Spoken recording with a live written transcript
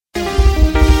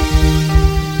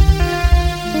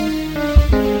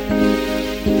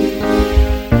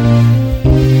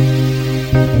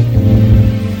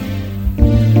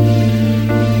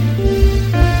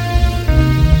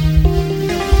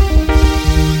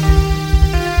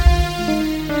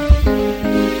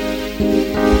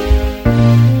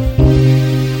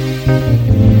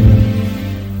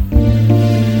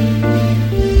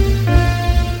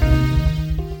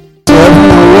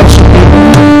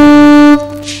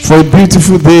for a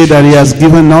beautiful day that he has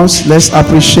given us. Let's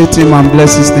appreciate him and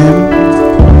bless his name.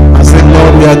 I say,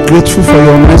 Lord, we are grateful for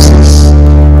your mercies.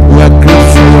 We are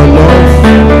grateful for your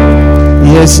love.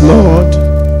 Yes, Lord.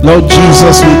 Lord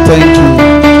Jesus, we thank you.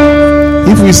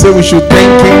 If we say we should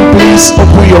thank him, please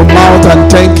open your mouth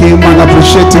and thank him and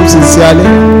appreciate him sincerely.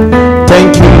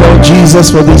 Thank you, Lord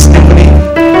Jesus, for this evening.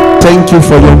 Thank you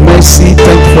for your mercy.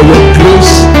 Thank you for your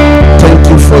grace. Thank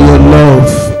you for your love.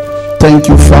 Thank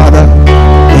you, Father.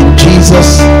 In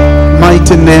Jesus'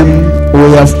 mighty name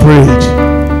we have prayed.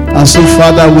 And so,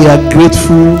 Father, we are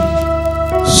grateful,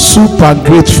 super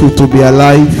grateful to be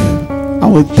alive.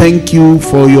 And we thank you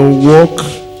for your work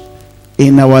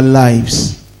in our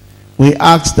lives. We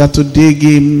ask that today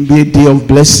be a day of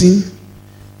blessing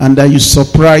and that you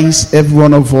surprise every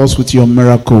one of us with your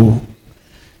miracle.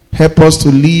 Help us to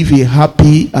live a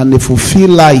happy and a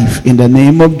fulfilled life in the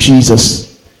name of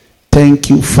Jesus. Thank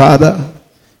you, Father.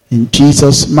 In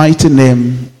Jesus' mighty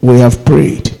name we have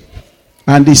prayed.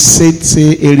 And the saints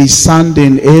say a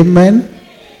resounding amen.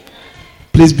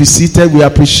 Please be seated. We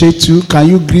appreciate you. Can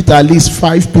you greet at least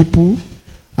 5 people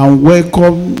and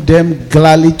welcome them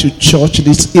gladly to church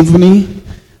this evening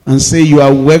and say you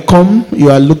are welcome, you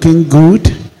are looking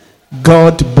good.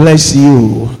 God bless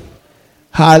you.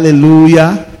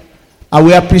 Hallelujah. I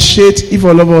will appreciate if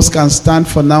all of us can stand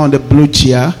for now on the blue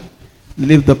chair.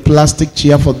 Leave the plastic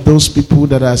chair for those people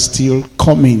that are still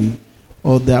coming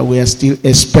or that we are still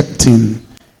expecting.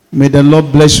 May the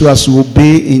Lord bless you as you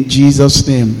obey in Jesus'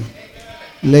 name.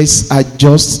 Let's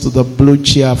adjust to the blue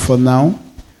chair for now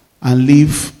and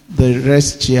leave the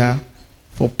rest chair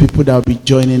for people that will be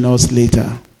joining us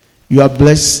later. You are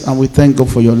blessed and we thank God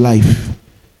for your life.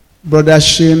 Brother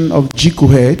Shane of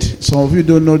Jikuhead, some of you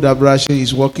don't know that Brother Shane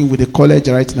is working with the college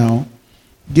right now,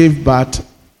 gave birth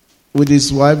with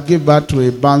his wife, gave birth to a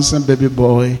bouncing baby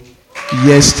boy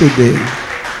yesterday.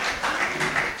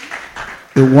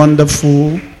 A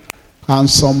wonderful,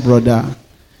 handsome brother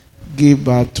gave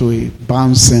birth to a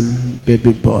bouncing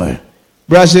baby boy.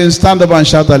 Brother Shane, stand up and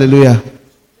shout hallelujah.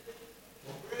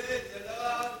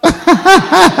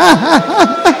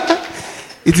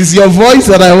 It is your voice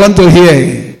that I want to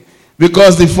hear.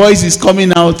 Because the voice is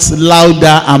coming out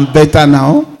louder and better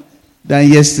now than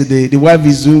yesterday. The wife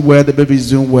is doing well, the baby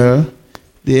is doing well.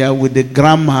 They are with the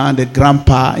grandma and the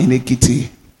grandpa in Ekiti.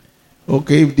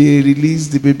 Okay, if they release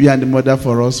the baby and the mother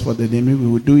for us for the naming,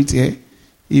 we will do it here.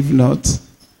 If not,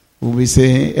 we will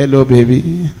say, hello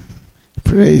baby.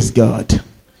 Praise God.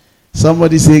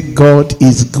 Somebody say, God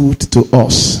is good to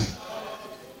us.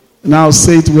 Now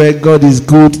say it where God is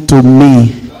good to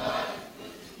me.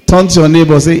 Turn to your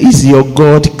neighbor and say, is your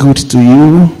God good to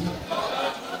you?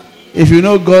 If you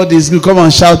know God is good, come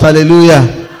and shout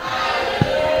hallelujah.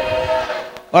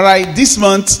 All right, this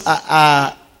month,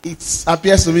 it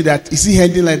appears to me that, is it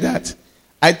ending like that?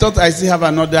 I thought I still have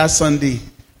another Sunday.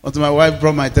 But my wife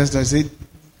brought my testimony and said,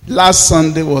 last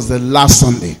Sunday was the last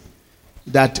Sunday.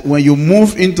 That when you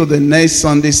move into the next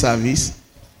Sunday service,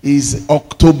 is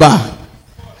October.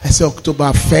 I say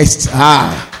October 1st.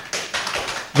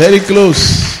 Very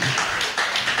close.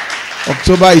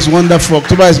 October is wonderful.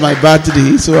 October is my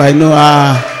birthday, so I know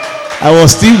I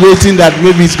was still waiting that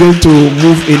maybe it's going to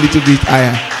move a little bit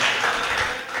higher.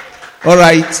 All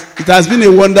right. It has been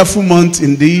a wonderful month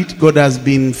indeed. God has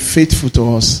been faithful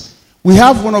to us. We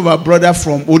have one of our brothers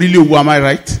from Oriliogu, am I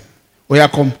right? Oh yeah,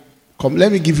 come.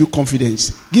 Let me give you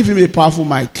confidence. Give him a powerful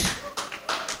mic.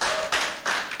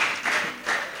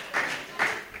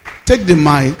 Take the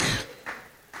mic.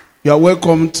 You are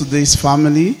welcome to this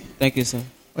family. Thank you, sir.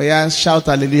 Oh yeah, shout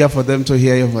hallelujah for them to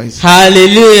hear your voice.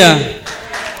 Hallelujah.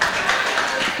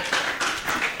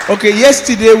 Okay,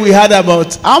 yesterday we had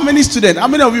about, how many students? How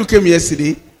many of you came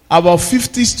yesterday? About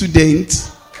 50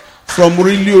 students from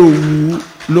Oriliogu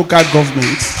local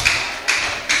government.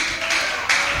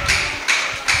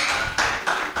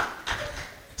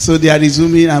 So they are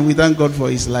resuming and we thank God for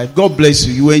his life. God bless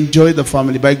you. You enjoy the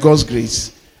family by God's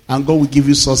grace. And God will give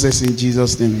you success in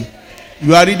Jesus' name.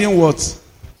 You are reading what?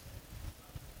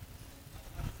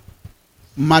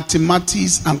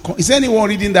 Mathematics and... Is anyone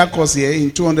reading that course here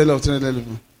in 200 or 300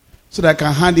 level? So that I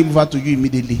can hand him over to you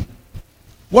immediately.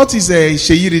 What is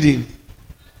Sheyi reading?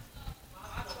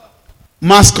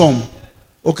 Masscom.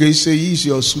 Okay, Sheyi is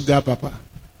your sugar papa.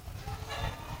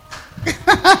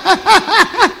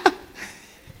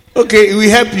 Okay, we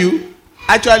help you.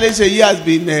 Actually, Sheyi has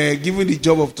been given the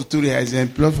job of tutorial. He's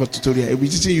employed for tutorial. He'll be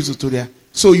teaching you tutorial.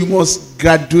 So you must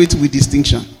graduate with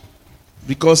distinction.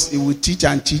 Because he will teach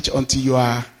and teach until you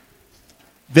are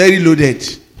very loaded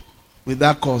with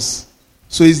that course.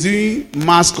 So he's doing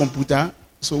mass computer.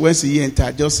 So when Sheyi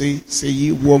enter, just say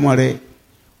Womare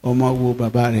Omawo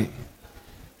Babare.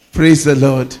 Praise the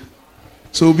Lord.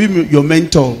 So be your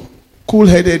mentor.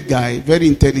 Cool-headed guy, very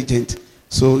intelligent.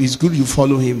 So it's good you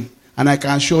follow him. And I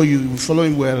can assure you, if you follow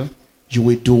him well, you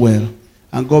will do well.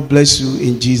 And God bless you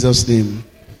in Jesus' name.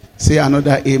 Say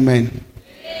another amen.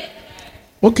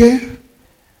 Okay.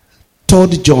 3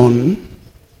 John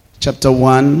chapter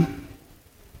 1,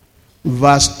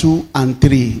 verse 2 and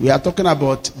 3. We are talking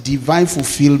about divine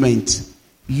fulfillment.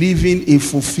 Living a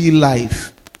fulfilled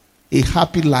life. A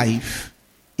happy life.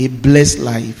 A blessed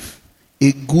life.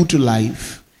 A good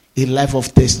life. A life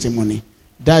of testimony.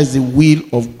 That is the will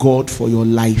of God for your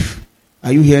life.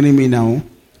 Are you hearing me now?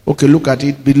 Okay, look at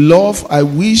it. Beloved, I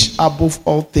wish above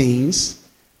all things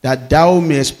that thou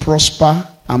mayest prosper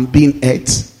and be in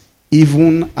health,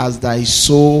 even as thy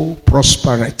soul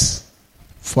prospereth.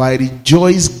 For I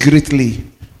rejoice greatly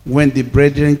when the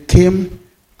brethren came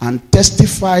and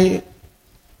testify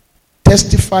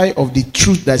of the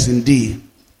truth that's in thee,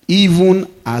 even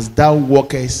as thou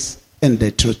walkest in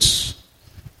the truth.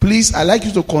 Please, I'd like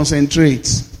you to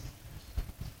concentrate.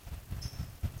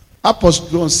 Apostle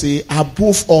John say,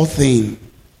 above all things,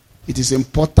 it is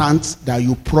important that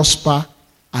you prosper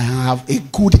and have a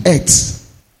good health.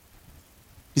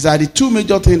 These are the two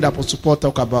major things that Apostle Paul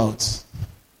talk about.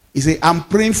 He say, I'm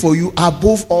praying for you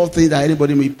above all things that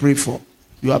anybody may pray for.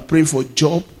 You are praying for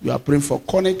job. You are praying for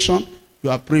connection. You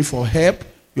are praying for help.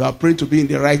 You are praying to be in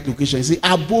the right location. He say,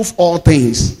 above all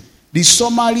things. The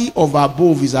summary of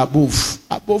above is above.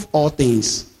 Above all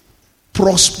things.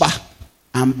 Prosper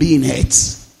and be in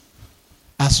health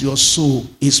as your soul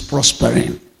is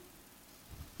prospering.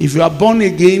 If you are born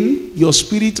again, your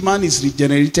spirit man is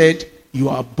regenerated. You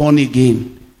are born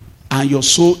again. And your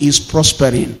soul is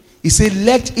prospering. He said,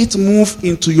 let it move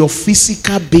into your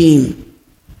physical being.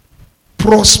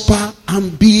 Prosper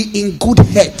and be in good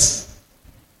health.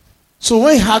 So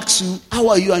when he asks you, how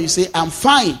are you? And you say, I'm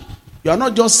fine. You are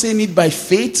not just saying it by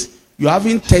faith. You are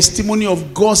having testimony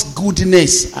of God's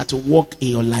goodness at work in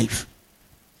your life.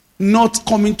 Not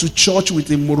coming to church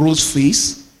with a morose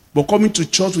face, but coming to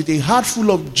church with a heart full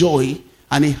of joy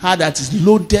and a heart that is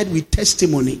loaded with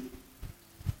testimony.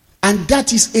 And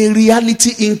that is a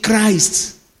reality in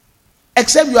Christ.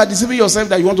 Except you are deceiving yourself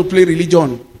that you want to play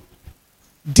religion.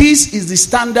 This is the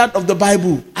standard of the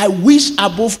Bible. I wish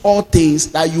above all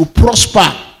things that you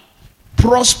prosper.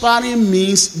 Prospering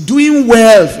means doing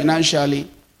well financially,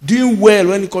 doing well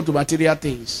when it comes to material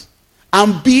things,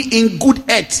 and be in good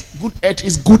health. Good health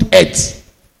is good health.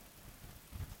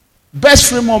 Best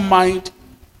frame of mind,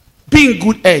 be in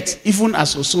good health, even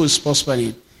as your soul is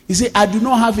prospering. He said, I do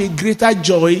not have a greater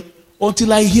joy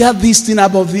until I hear this thing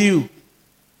above you.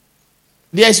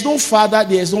 There is no father,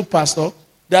 there is no pastor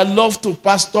that loves to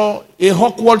pastor a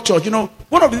awkward church. You know,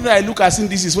 one of the things I look at in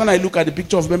this is when I look at the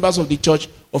picture of members of the church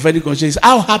of any conscience,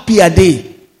 how happy are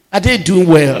they? Are they doing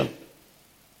well?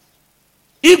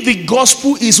 If the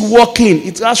gospel is working,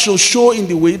 it has to show in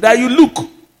the way that you look. You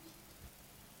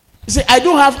say, I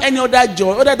don't have any other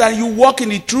joy other than you walk in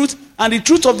the truth, and the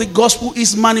truth of the gospel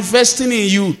is manifesting in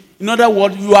you. In other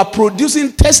words, you are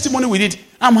producing testimony with it.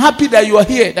 I'm happy that you are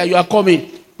here, that you are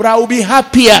coming. But I will be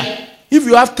happier if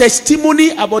you have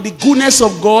testimony about the goodness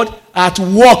of God at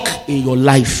work in your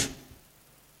life.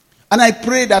 And I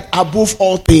pray that above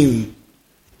all things,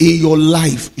 in your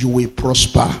life, you will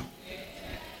prosper.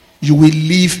 You will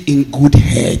live in good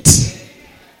health.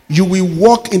 You will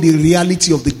walk in the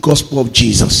reality of the gospel of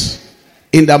Jesus.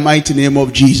 In the mighty name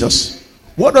of Jesus.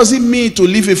 What does it mean to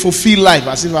live a fulfilled life?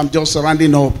 As if I'm just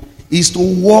rounding up. Is to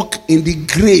walk in the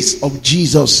grace of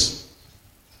Jesus.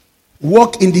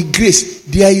 Walk in the grace.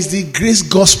 There is the grace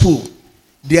gospel.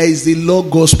 There is the law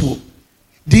gospel.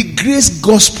 The grace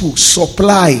gospel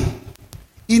supply.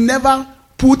 He never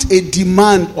put a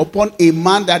demand upon a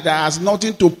man that has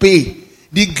nothing to pay.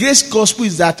 The grace gospel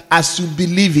is that as you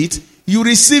believe it, you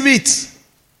receive it.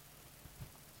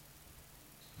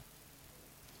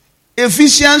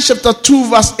 Ephesians chapter 2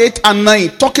 verse 8 and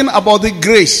 9, talking about the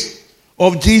grace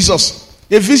of Jesus.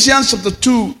 Ephesians chapter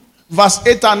 2 verse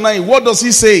 8 and 9, what does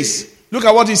he say? Look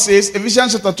at what he says.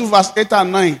 Ephesians chapter 2 verse 8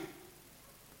 and 9.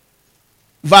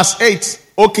 Verse 8.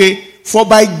 Okay. For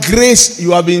by grace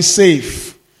you have been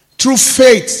saved through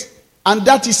faith, and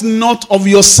that is not of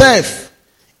yourself.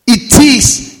 It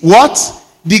is what?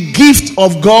 The gift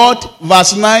of God.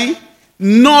 Verse 9.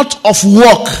 Not of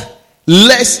work,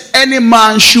 lest any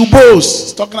man should boast.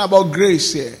 It's talking about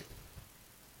grace here.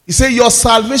 He said your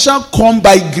salvation come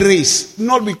by grace,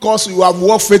 not because you have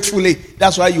worked faithfully.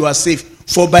 That's why you are saved.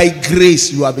 For by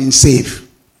grace you have been saved.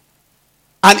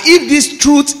 And if this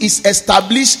truth is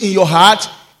established in your heart,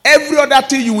 every other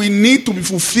thing you will need to be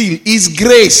fulfilled is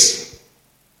grace.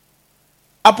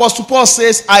 Apostle Paul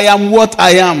says, I am what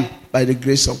I am by the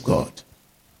grace of God.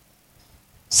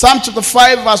 Psalm chapter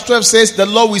 5 verse 12 says, the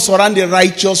Lord will surround the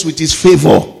righteous with his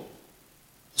favor.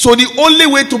 So the only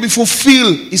way to be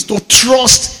fulfilled is to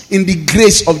trust in the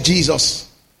grace of Jesus.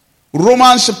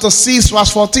 Romans chapter 6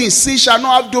 verse 14, sin shall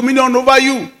not have dominion over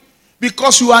you,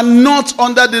 because you are not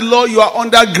under the law, you are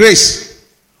under grace.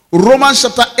 Romans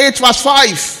chapter 8 verse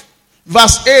 5,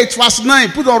 verse 8 verse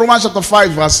 9. Put on Romans chapter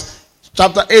 5 verse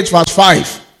chapter 8 verse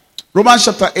 5. Romans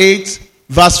chapter 8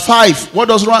 verse 5. What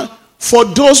does Romans? For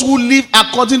those who live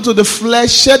according to the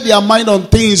flesh set their mind on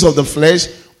things of the flesh,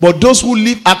 but those who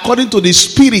live according to the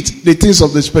Spirit, the things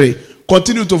of the Spirit.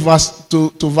 Continue to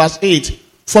verse 8.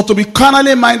 For to be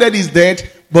carnally minded is death,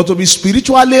 but to be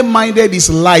spiritually minded is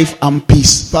life and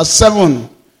peace. Verse 7.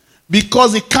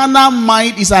 Because the carnal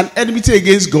mind is an enmity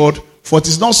against God, for it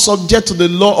is not subject to the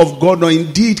law of God, nor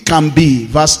indeed can be.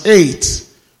 Verse 8.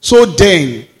 So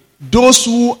then, those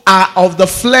who are of the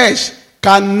flesh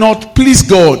cannot please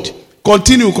God.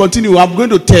 Continue. I'm going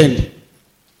to 10.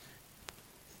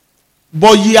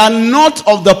 But ye are not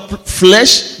of the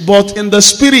flesh, but in the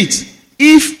Spirit,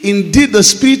 if indeed the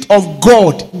Spirit of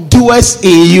God dwells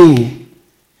in you.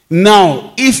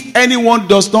 Now, if anyone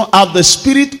does not have the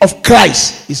Spirit of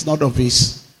Christ, it's not of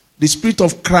his. The Spirit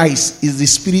of Christ is the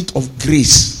Spirit of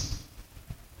grace.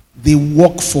 They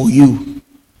work for you.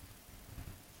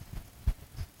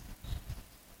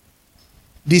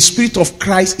 The Spirit of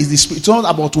Christ is the Spirit. It's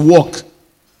not about work.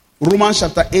 Romans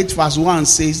chapter 8 verse 1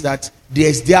 says that there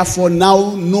is therefore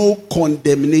now no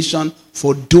condemnation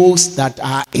for those that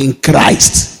are in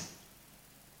Christ.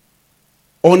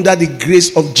 Under the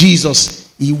grace of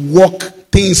Jesus, he work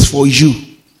things for you.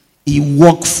 He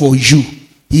work for you.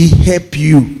 He help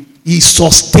you. He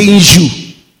sustains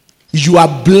you. You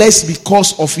are blessed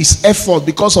because of his effort,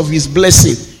 because of his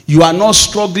blessing. You are not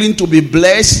struggling to be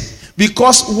blessed,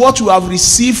 because what you have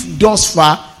received thus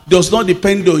far does not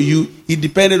depend on you. It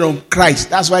depended on Christ.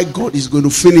 That's why God is going to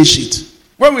finish it.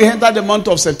 When we enter the month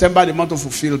of September, the month of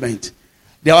fulfillment,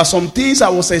 there are some things I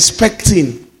was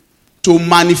expecting to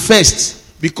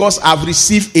manifest, because I've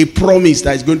received a promise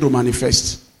that is going to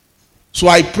manifest. So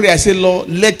I pray, I say, Lord,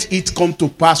 let it come to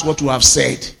pass what you have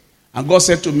said. And God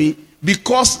said to me,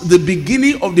 because the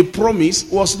beginning of the promise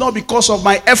was not because of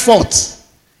my efforts.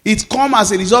 It come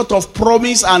as a result of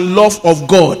promise and love of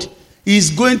God. He is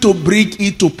going to bring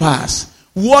it to pass.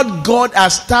 What God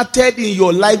has started in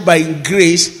your life by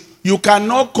grace, you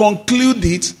cannot conclude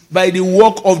it by the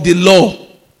work of the law.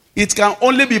 It can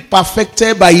only be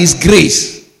perfected by his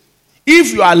grace.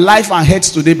 If you are alive and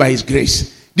health today by his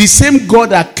grace, the same God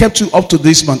that kept you up to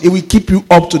this month, he will keep you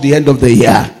up to the end of the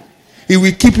year. He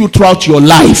will keep you throughout your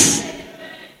life.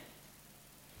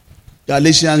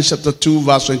 Galatians chapter 2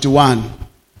 verse 21.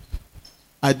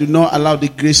 I do not allow the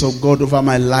grace of God over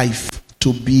my life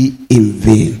to be in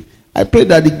vain. I pray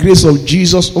that the grace of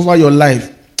Jesus over your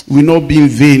life will not be in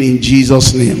vain in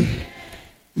Jesus' name.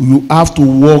 You have to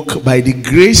walk by the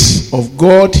grace of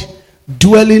God,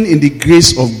 dwelling in the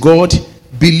grace of God,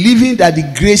 believing that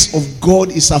the grace of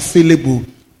God is available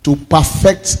to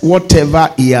perfect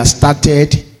whatever he has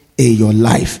started in your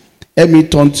life. Let me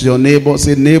turn to your neighbor.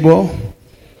 Say, neighbor,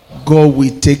 God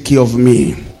will take care of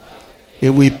me. He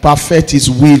will perfect his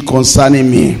will concerning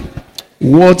me.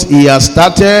 What he has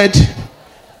started,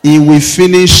 he will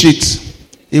finish it.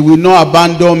 He will not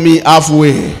abandon me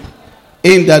halfway.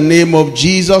 In the name of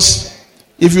Jesus.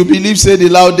 If you believe, say the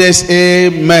loudest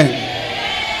amen.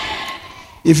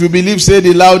 If you believe, say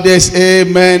the loudest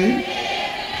amen.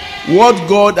 What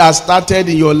God has started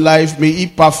in your life, may he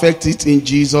perfect it in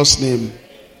Jesus' name.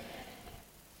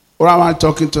 What am I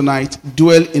talking tonight?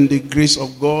 Dwell in the grace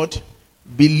of God.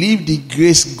 Believe the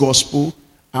grace gospel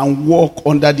and walk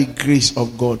under the grace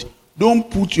of God. Don't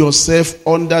put yourself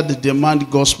under the demand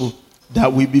gospel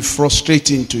that will be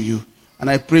frustrating to you. And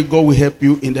I pray God will help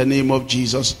you in the name of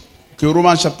Jesus. Okay,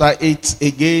 Romans chapter 8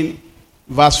 again,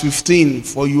 verse 15.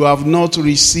 For you have not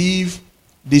received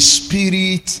the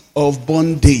spirit of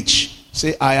bondage.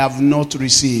 Say, I have not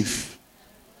received.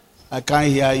 I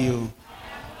can't hear you.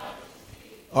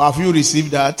 Or have you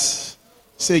received that?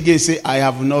 Say again, say, I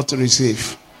have not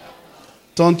received.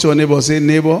 Turn to your neighbor, say,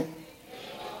 neighbor,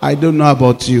 I don't know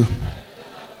about you.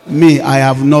 Me, I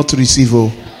have not received.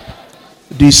 Oh,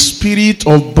 the spirit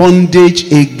of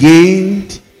bondage again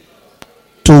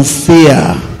to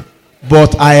fear.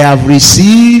 But I have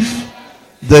received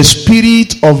the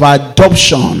spirit of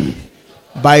adoption,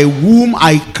 by whom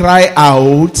I cry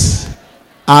out,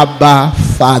 Abba,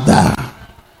 Father.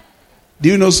 Do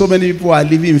you know so many people are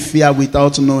living in fear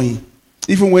without knowing?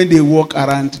 Even when they walk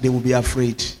around, they will be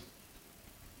afraid.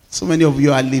 So many of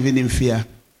you are living in fear.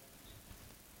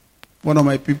 One of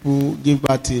my people gave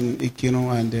birth in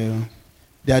Ikino, and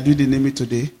they are doing the naming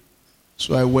today.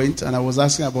 So I went and I was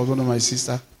asking about one of my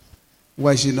sister.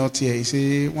 Why is she not here? He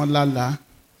said, "One lala,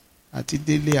 ati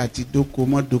dele, ati doko,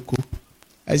 mo doko."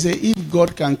 I say, if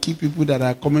God can keep people that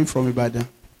are coming from Ibadan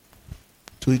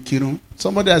to Ikino,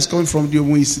 somebody that's coming from the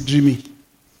Omu is dreaming.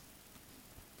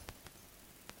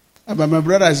 But my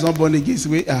brother is not born again.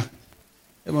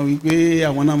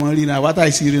 What I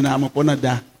see I'm upon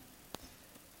that.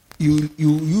 You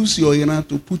use your inner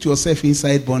to put yourself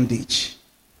inside bondage.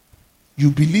 You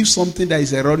believe something that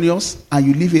is erroneous and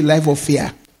you live a life of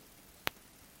fear.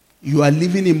 You are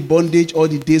living in bondage all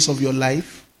the days of your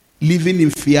life, living in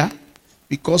fear,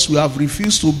 because we have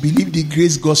refused to believe the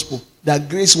grace gospel, that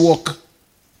grace work.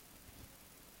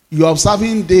 You are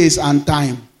observing days and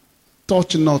time.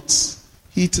 Touch not,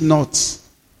 eat not,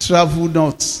 travel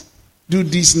not, do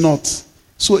this not.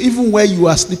 So even where you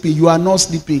are sleeping, you are not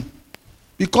sleeping.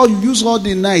 Because you use all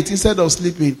the night instead of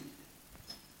sleeping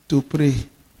to pray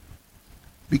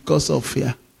because of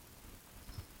fear.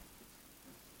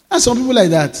 And some people like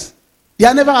that, they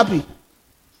are never happy.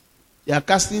 They are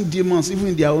casting demons even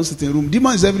in their own sitting room.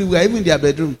 Demons everywhere, even in their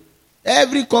bedroom.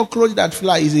 Every cockroach that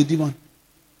flies is a demon.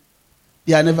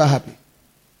 They are never happy.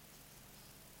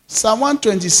 Psalm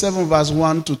 127 verse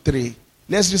 1 to 3.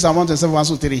 Let's read Psalm 127 verse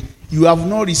 1 to 3. You have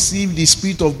not received the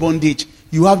spirit of bondage.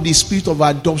 You have the spirit of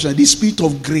adoption, the spirit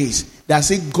of grace that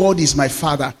says God is my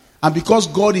father. And because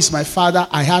God is my father,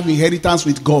 I have inheritance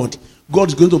with God. God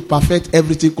is going to perfect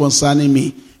everything concerning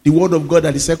me. The word of God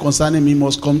that is said concerning me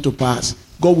must come to pass.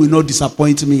 God will not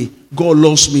disappoint me. God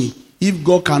loves me. If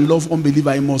God can love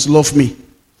unbeliever, he must love me.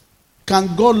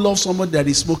 Can God love somebody that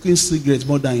is smoking cigarettes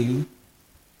more than you?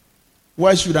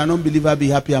 Why should an unbeliever be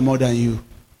happier more than you?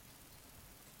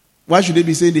 Why should they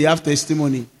be saying they have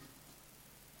testimony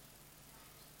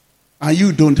and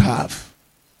you don't have?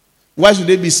 Why should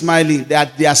they be smiling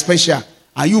that they are special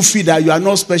and you feel that you are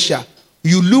not special?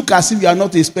 You look as if you are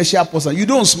not a special person. You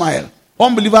don't smile.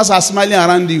 Unbelievers are smiling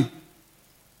around you.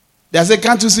 They say,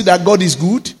 can't you see that God is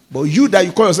good? But you that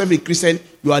you call yourself a Christian,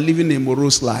 you are living a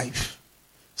morose life.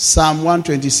 Psalm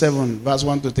 127 verse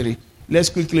 1 to 3. Let's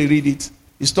quickly read it.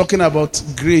 It's talking about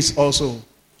grace also.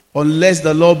 Unless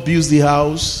the Lord builds the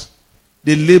house,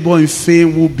 the labor in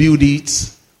vain will build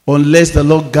it. Unless the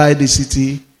Lord guide the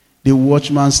city, the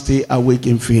watchman stay awake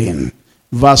in vain.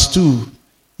 Verse 2.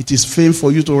 It is vain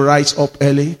for you to rise up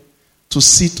early, to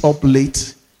sit up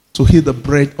late, to eat the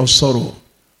bread of sorrow,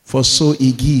 for so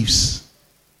he gives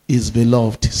his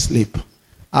beloved sleep.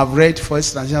 I've read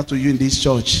first translation to you in this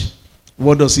church.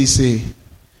 What does he say?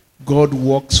 God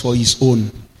works for his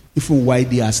own, even while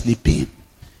they are sleeping.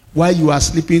 While you are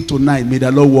sleeping tonight, may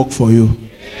the Lord work for you.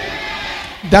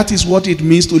 That is what it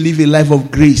means to live a life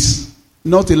of grace,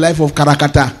 not a life of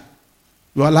karakata.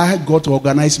 You allow God to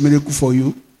organize miracle for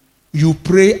you. You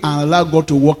pray and allow God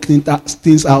to work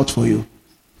things out for you.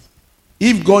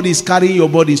 If God is carrying your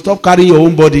body, stop carrying your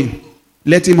own body.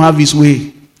 Let him have his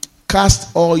way.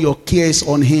 Cast all your cares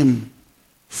on him,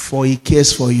 for he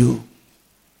cares for you.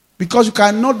 Because you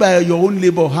cannot by your own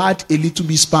labor add a little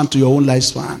bit span to your own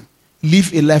lifespan.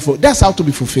 Live a life. That's how to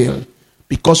be fulfilled.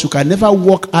 Because you can never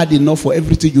work hard enough for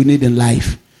everything you need in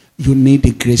life. You need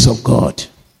the grace of God.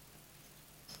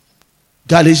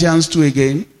 Galatians 2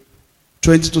 again,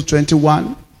 20 to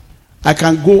 21. I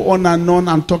can go on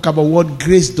and talk about what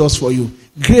grace does for you.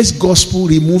 Grace gospel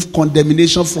remove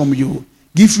condemnation from you.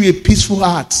 Give you a peaceful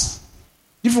heart.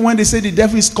 Even when they say the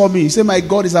devil is coming, you say my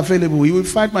God is available. He will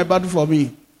fight my battle for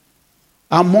me.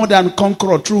 I'm more than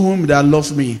conqueror through whom that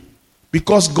loves me.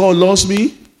 Because God loves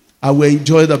me, I will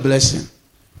enjoy the blessing.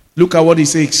 Look at what he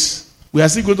says. We are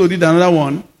still going to read another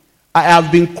one. I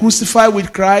have been crucified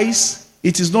with Christ.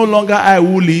 It is no longer I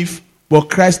who live, but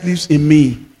Christ lives in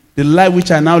me. The life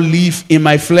which I now live in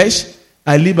my flesh,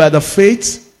 I live by the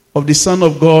faith of the Son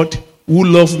of God who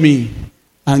loved me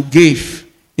and gave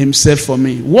himself for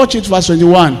me. Watch it, verse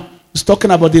 21. It's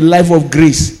talking about the life of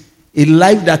grace. A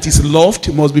life that is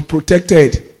loved must be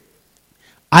protected.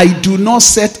 I do not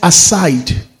set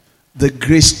aside the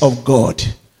grace of God.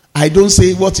 I don't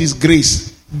say what is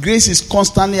grace. Grace is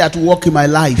constantly at work in my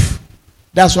life.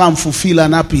 That's why I'm fulfilled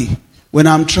and happy. When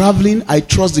I'm traveling, I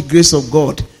trust the grace of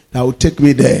God that will take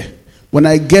me there. When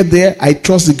I get there, I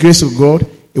trust the grace of God.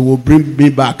 It will bring me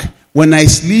back. When I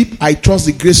sleep, I trust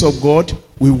the grace of God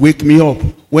will wake me up.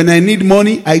 When I need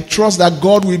money, I trust that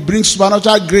God will bring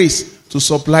supernatural grace to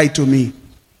supply to me.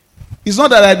 It's not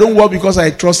that I don't work because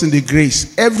I trust in the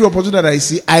grace. Every opportunity that I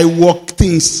see, I work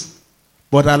things.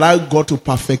 But allow God to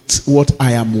perfect what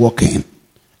I am working.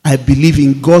 I believe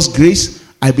in God's grace.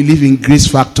 I believe in grace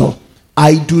factor.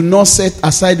 I do not set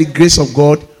aside the grace of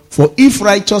God, For if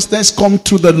righteousness come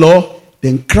through the law,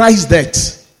 then Christ's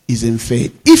death is in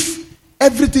vain. If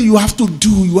everything you have to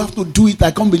do it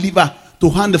like unbeliever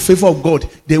to earn the favor of God,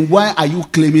 then why are you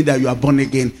claiming that you are born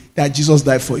again, that Jesus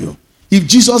died for you? If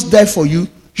Jesus died for you, you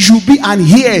should be an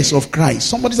heir of Christ.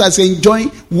 Somebody that's enjoying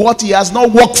what he has not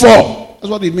worked for. That's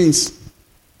what it means.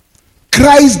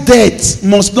 Christ's death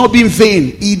must not be in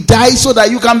vain. He died so that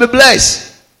you can be blessed.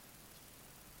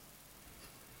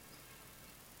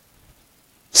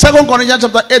 2 Corinthians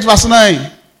chapter 8 verse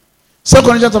 9. 2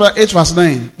 Corinthians chapter 8 verse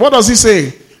 9. What does he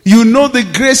say? You know the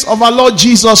grace of our Lord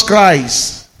Jesus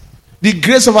Christ. The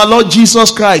grace of our Lord Jesus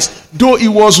Christ. Though he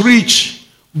was rich,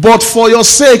 but for your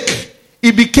sake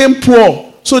he became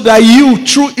poor, so that you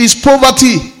through his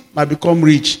poverty might become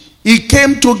rich. He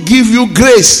came to give you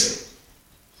grace.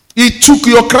 He took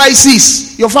your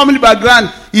crisis, your family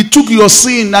background. He took your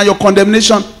sin and your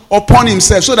condemnation upon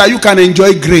himself so that you can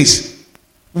enjoy grace.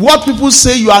 What people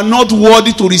say you are not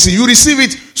worthy to receive, you receive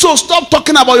it. So stop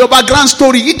talking about your background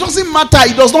story. It doesn't matter.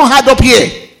 It does not add up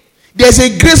here. There's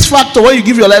a grace factor when you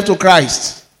give your life to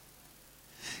Christ.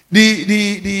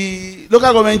 The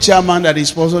local government chairman that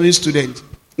is sponsoring students,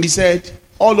 he said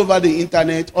all over the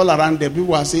internet, all around them,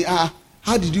 people are saying,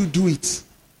 how did you do it?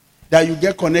 That you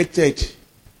get connected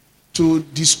to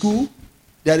the school,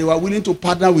 that they were willing to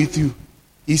partner with you.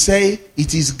 He said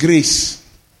it is grace.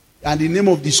 And the name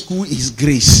of the school is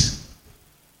Grace.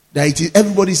 That it is,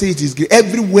 everybody say it is grace.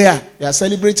 Everywhere they are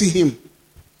celebrating him.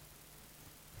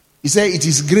 He said it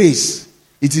is grace.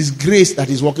 It is grace that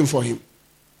is working for him.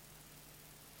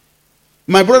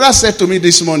 My brother said to me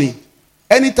this morning,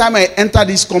 anytime I enter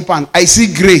this compound, I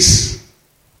see grace.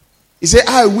 He said,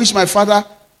 I wish my father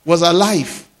was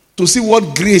alive to see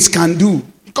what grace can do.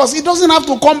 Because it doesn't have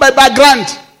to come by background.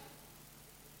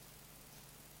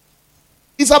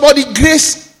 It's about the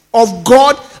grace of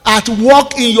God at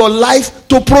work in your life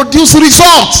to produce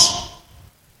results.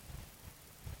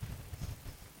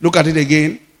 Look at it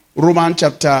again. Romans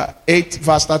chapter 8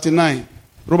 verse 39.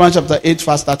 Romans chapter 8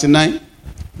 verse 39.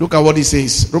 Look at what it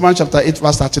says. Romans chapter 8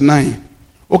 verse 39.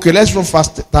 Okay, let's read verse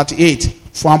 38.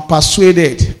 For I'm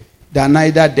persuaded that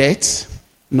neither death,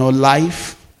 nor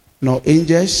life, nor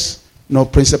angels, nor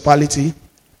principality,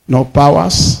 nor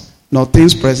powers, nor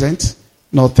things present,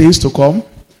 nor things to come,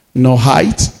 nor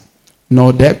height,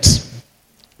 nor depth,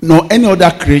 nor any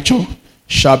other creature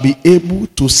shall be able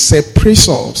to separate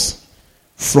us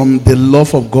from the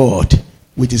love of God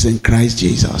which is in Christ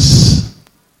Jesus.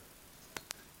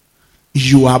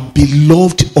 You are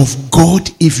beloved of God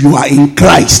if you are in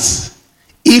Christ.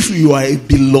 If you are a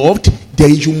beloved,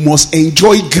 then you must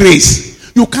enjoy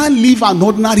grace. You can't live an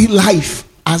ordinary life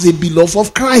as a beloved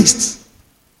of Christ.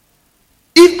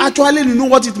 If actually you know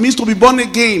what it means to be born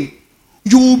again,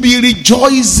 you will be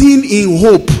rejoicing in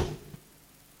hope.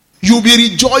 You will be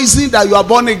rejoicing that you are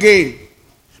born again.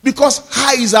 Because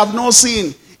eyes have not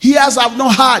seen, ears have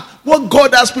not heard what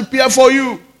God has prepared for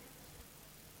you.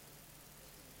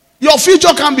 Your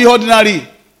future can be ordinary.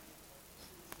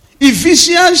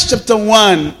 Ephesians chapter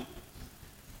 1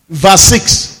 verse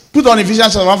 6. Put on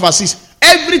Ephesians chapter 1 verse 6.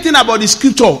 Everything about the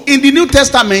scripture in the New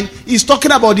Testament is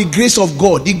talking about the grace of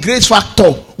God, the grace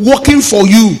factor working for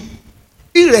you.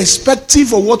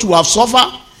 Irrespective of what you have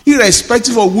suffered,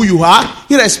 irrespective of who you are,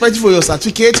 irrespective of your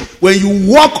certificate, when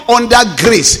you walk under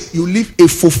grace, you live a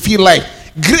fulfilled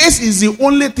life. Grace is the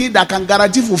only thing that can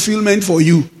guarantee fulfillment for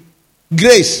you.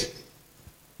 Grace.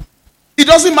 It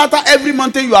doesn't matter every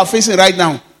mountain you are facing right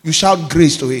now, you shout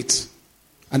grace to it.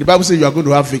 And the Bible says you are going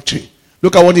to have victory.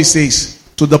 Look at what it says.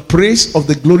 To the praise of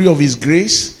the glory of his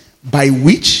grace, by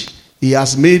which he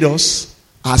has made us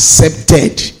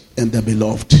accepted in the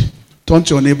beloved. Turn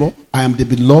to your neighbor. I am the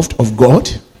beloved of God.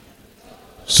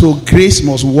 So grace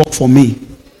must work for me.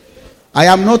 I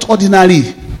am not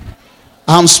ordinary.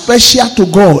 I am special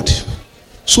to God.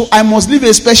 So I must live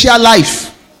a special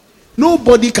life.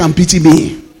 Nobody can pity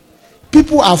me.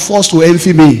 People are forced to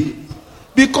envy me.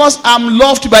 Because I'm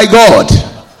loved by God.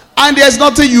 And there's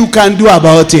nothing you can do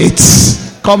about it.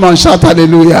 Come on, shout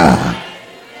hallelujah.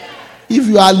 If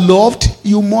you are loved,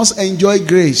 you must enjoy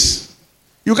grace.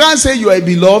 You can't say you are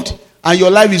beloved and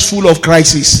your life is full of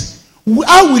crisis.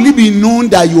 How will it be known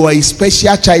that you are a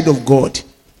special child of God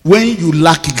when you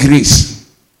lack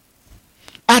grace?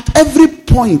 At every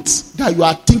point that you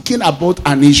are thinking about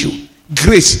an issue,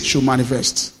 grace should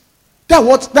manifest.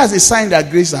 That's a sign that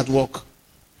grace is at work.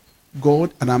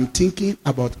 God, and I'm thinking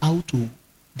about how to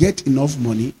get enough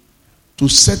money to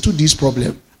settle this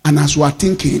problem. And as you are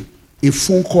thinking, a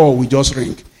phone call will just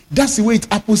ring. That's the way it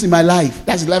happens in my life.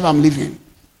 That's the life I'm living.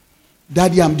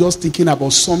 Daddy, I'm just thinking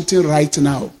about something right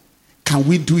now. Can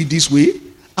we do it this way?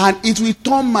 And it will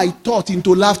turn my thought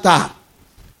into laughter.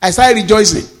 I started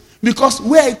rejoicing. Because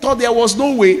where I thought there was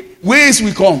no way, ways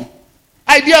will come.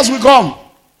 Ideas will come.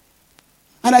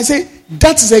 And I say,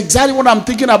 that is exactly what I'm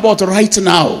thinking about right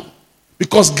now.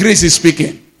 Because grace is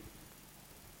speaking.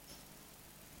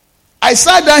 I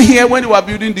sat down here when they were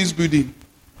building this building.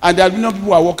 And there were people who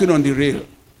were walking on the rail.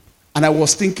 And I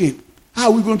was thinking,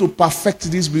 how are we going to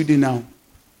perfect this building now?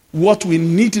 What we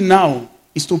need now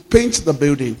is to paint the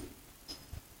building.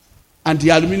 And the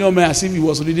aluminum man, as if he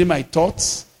was reading my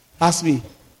thoughts, asked me,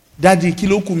 Daddy,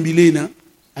 kilo kumbilena?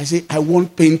 I said, I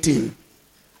want painting.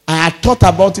 I had thought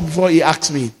about it before he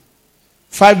asked me.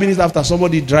 5 minutes after,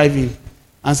 somebody driving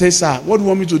and said, sir, what do you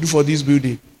want me to do for this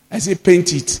building? I said,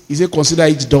 paint it. He said, consider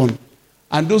it done.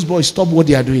 And those boys stopped what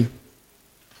they are doing.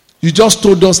 You just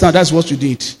told us now that's what you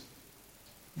did.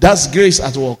 That's grace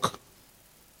at work.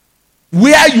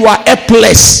 Where you are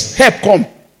helpless, help come.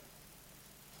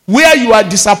 Where you are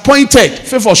disappointed,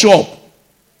 favor show up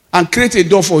and create a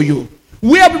door for you.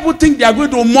 Where people think they are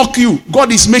going to mock you,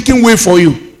 God is making way for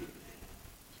you.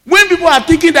 When people are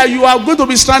thinking that you are going to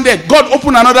be stranded, God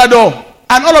open another door.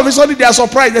 And all of a sudden they are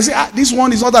surprised. They say, this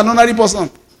one is not an ordinary person.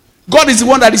 God is the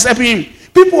one that is helping him.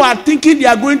 People are thinking they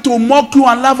are going to mock you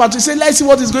and laugh at you. Say, let's see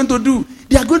what he's going to do.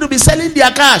 They are going to be selling their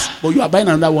cars. But you are buying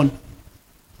another one.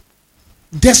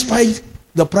 Despite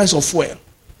the price of fuel.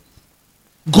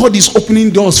 God is opening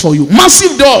doors for you.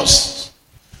 Massive doors.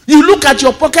 You look at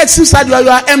your pocket, seems like you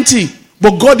are empty.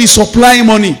 But God is supplying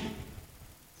money.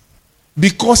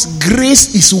 Because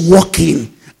grace is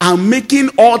working and making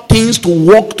all things to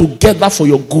work together for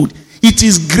your good. It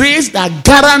is grace that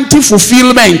guarantees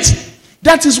fulfillment.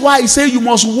 That is why I say you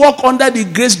must walk under the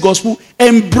grace gospel.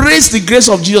 Embrace the grace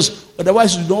of Jesus.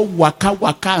 Otherwise you don't waka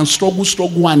and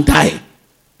struggle and die.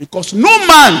 Because no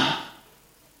man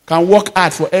can work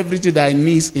hard for everything that he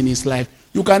needs in his life.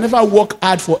 You can never work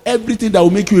hard for everything that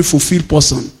will make you a fulfilled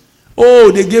person.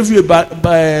 Oh, they gave you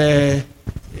a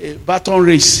baton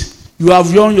race. You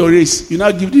have won your race. You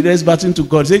now give the race baton to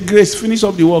God. Say, grace, finish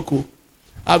up the work. Oh.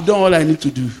 I've done all I need to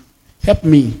do. Help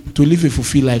me to live a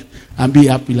fulfilled life and be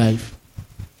a happy life.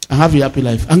 And have a happy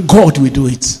life. And God will do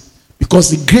it.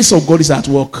 Because the grace of God is at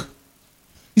work.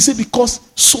 He said, because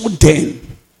so then,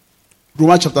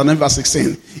 Romans chapter 9 verse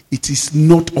 16, it is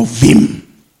not of him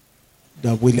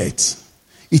that willeth.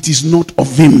 It is not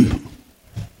of him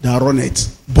that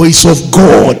runneth. But it's of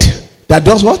God that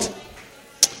does what?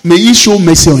 May he show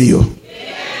mercy on you.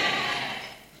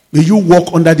 May you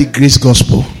walk under the grace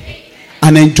gospel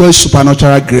and enjoy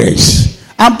supernatural grace.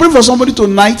 I'm praying for somebody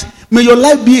tonight. May your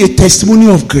life be a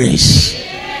testimony of grace.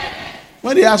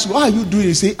 When they ask, what are you doing?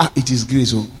 You say, it is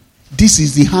grace. Oh. This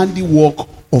is the handiwork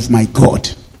of my God.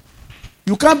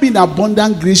 You can't be in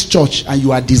abundant grace church and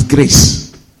you are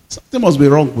disgraced. Something must be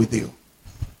wrong with you.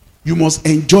 You must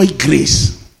enjoy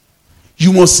grace.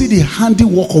 You must see the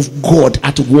handiwork of God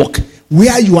at work.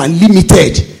 Where you are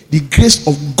limited, the grace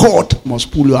of God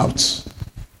must pull you out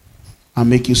and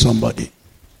make you somebody.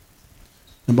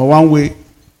 Number one way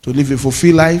to live a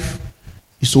fulfilled life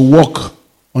is to walk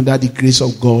under the grace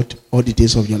of God all the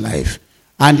days of your life.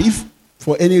 And if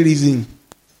for any reason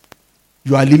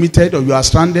you are limited or you are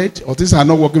stranded or things are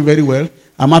not working very well,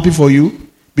 I'm happy for you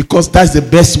because that's the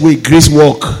best way grace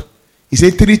work. He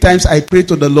said 3 times I prayed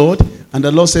to the Lord and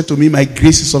the Lord said to me, my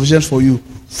grace is sufficient for you,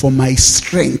 for my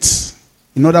strength.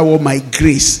 In other words, my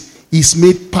grace is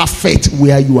made perfect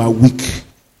where you are weak.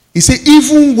 He said,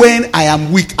 even when I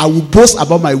am weak, I will boast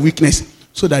about my weakness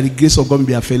so that the grace of God will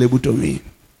be available to me.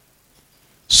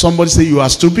 Somebody say, you are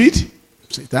stupid?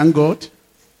 Say, thank God.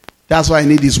 That's why I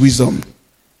need his wisdom.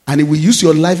 And he will use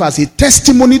your life as a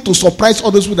testimony to surprise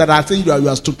others that are saying you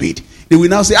are stupid. They will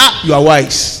now say, you are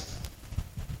wise.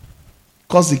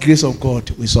 Because the grace of God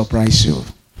will surprise you.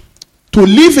 To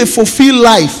live a fulfilled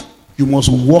life, you must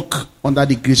walk under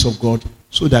the grace of God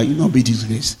so that you not be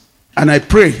disgraced. And I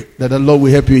pray that the Lord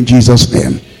will help you in Jesus'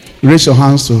 name. Raise your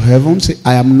hands to heaven. Say,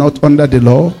 I am not under the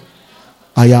law.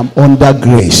 I am under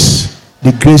grace.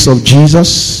 The grace of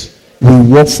Jesus will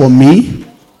work for me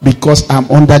because I'm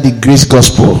under the grace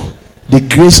gospel. The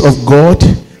grace of God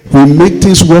will make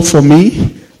things work for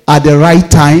me at the right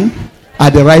time,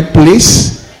 at the right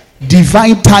place.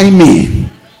 Divine timing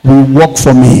will work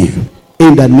for me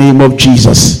in the name of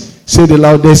Jesus. Say the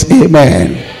loudest,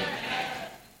 amen.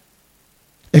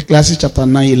 Ecclesiastes chapter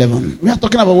 9:11. We are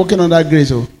talking about walking under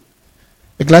grace.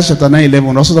 Ecclesiastes chapter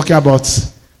 9:11. Also talking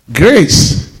about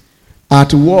grace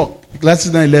at work.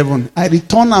 Ecclesiastes 9:11. I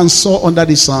returned and saw under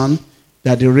the sun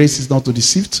that the race is not to the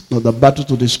swift, nor the battle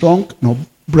to the strong, nor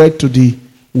bread to the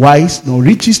wise, nor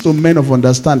riches to men of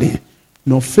understanding,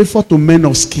 nor favor to men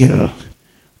of skill,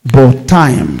 but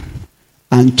time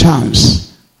and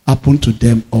chance happen to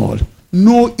them all.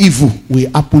 No evil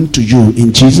will happen to you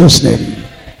in Jesus' name.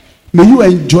 May you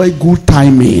enjoy good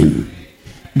timing.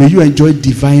 May you enjoy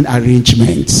divine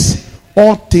arrangements.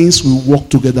 All things will work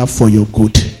together for your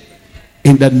good.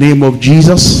 In the name of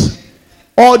Jesus.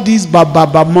 All these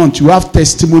Baba months, you have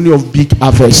testimony of big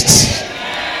harvests.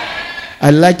 I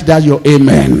like that, your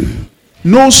amen.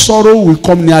 No sorrow will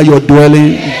come near your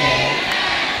dwelling.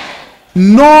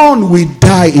 None will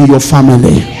die in your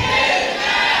family.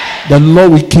 The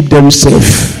Lord will keep them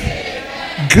safe.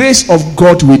 Grace of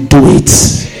God will do it.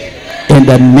 In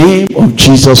the name of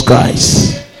Jesus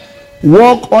Christ.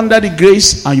 Walk under the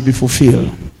grace and you'll be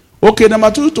fulfilled. Okay,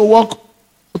 number 2,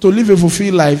 to live a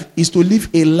fulfilled life is to live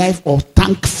a life of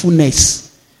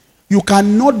thankfulness. You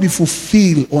cannot be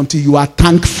fulfilled until you are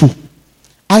thankful.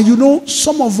 And you know,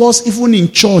 some of us, even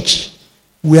in church,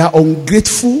 we are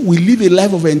ungrateful. We live a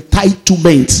life of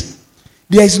entitlement.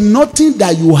 There is nothing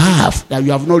that you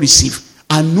have not received.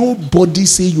 And nobody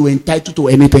say you are entitled to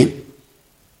anything.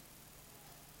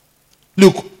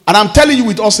 Look, and I'm telling you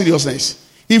with all seriousness,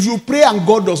 if you pray and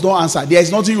God does not answer, there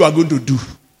is nothing you are going to do.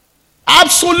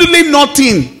 Absolutely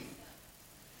nothing.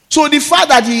 So the fact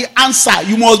that he answered,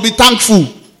 you must be thankful.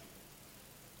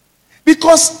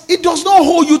 Because it does not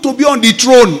hold you to be on the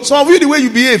throne. Some of you, the way you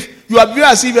behave, you are behaving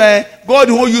as if God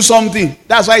will hold you something.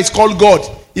 That's why it's called God.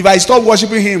 If I stop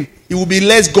worshiping him, he will be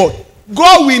less God.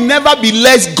 God will never be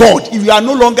less God if you are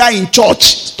no longer in church.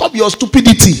 Stop your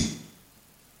stupidity.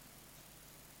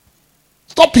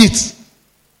 Stop it.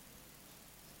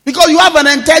 Because you have an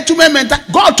entitlement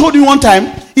mentality. God told you one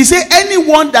time, he said,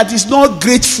 anyone that is not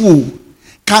grateful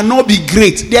cannot be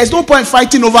great. There is no point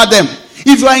fighting over them.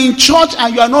 If you are in church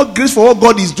and you are not grateful for what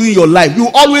God is doing in your life, you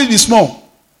will always be small.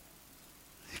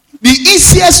 The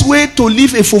easiest way to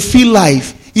live a fulfilled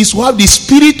life is to have the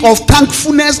spirit of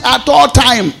thankfulness at all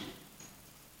time.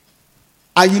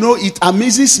 And you know, it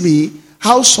amazes me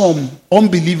how some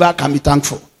unbeliever can be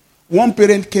thankful. One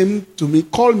parent came to me,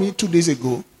 called me 2 days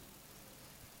ago,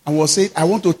 and was saying, I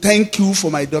want to thank you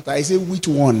for my daughter. I said, which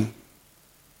one?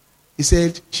 He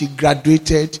said, she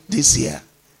graduated this year.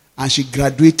 And she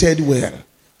graduated well.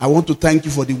 I want to thank you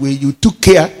for the way you took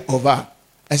care of her.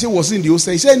 I said, was it in the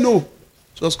hostel? He said, no.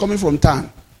 She was coming from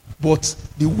town. But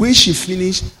the way she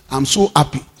finished, I'm so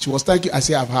happy. She was thanking. I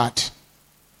said, I've heard.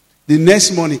 The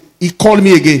next morning, he called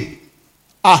me again.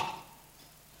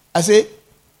 I said,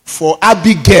 for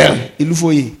Abigail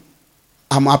Ilufoye,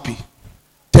 I'm happy.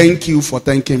 Thank you for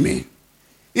thanking me.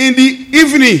 In the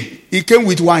evening, he came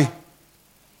with wine.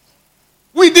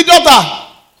 With the daughter.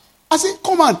 I said,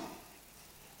 come on.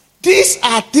 These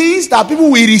are things that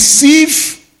people will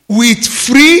receive with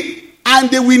free and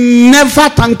they will never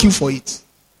thank you for it.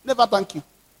 Never thank you.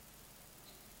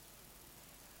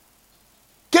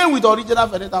 Came with original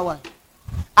Veneta wine.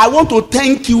 I want to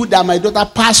thank you that my daughter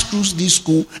passed through this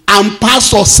school and passed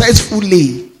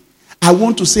successfully. I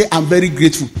want to say I'm very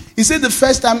grateful. He said the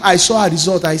first time I saw her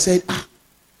result, I said,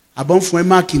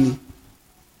 Abonfuemakini.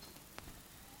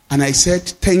 And I said,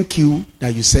 thank you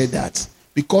that you said that.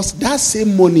 Because that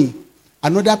same morning,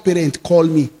 another parent called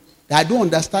me. I don't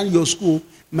understand your school.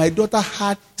 My daughter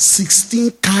had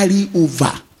 16 carry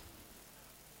over.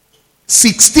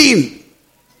 16.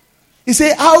 He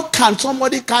said, how can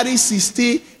somebody carry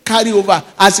 16 carry over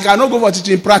as he cannot go for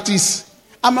teaching practice?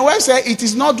 And my wife said, it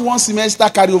is not one semester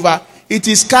carry over. It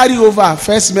is carry over.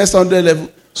 First semester 100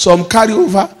 level. Some carry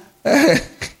over.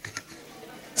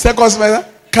 Second semester,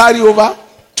 carry over.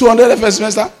 200 first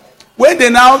semester. When they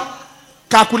now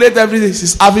calculate everything,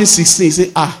 he's having 16. He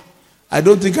say, I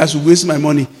don't think I should waste my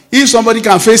money. If somebody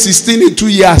can face 16 in 2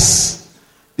 years,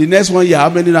 the next 1 year, how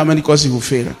many courses he will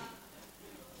fail?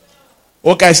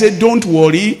 Okay, I said, don't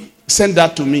worry, send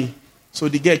that to me. So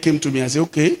the girl came to me and said,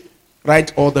 okay,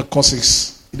 write all the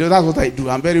courses. You know, that's what I do.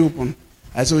 I'm very open.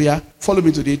 I said, oh yeah, follow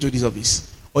me to the HOD's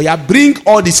office. Oh yeah, bring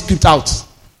all the script out.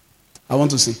 I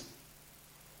want to see.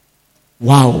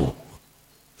 Wow.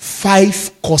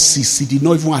 5 courses he did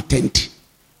not even attend.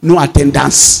 No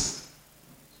attendance.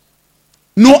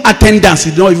 No attendance,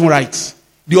 he did not even write.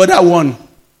 The other one,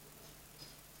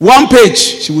 1 page,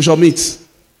 she will submit.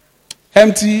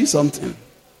 Empty something.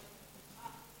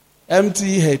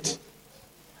 Empty head.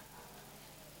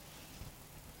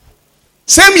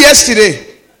 Same yesterday.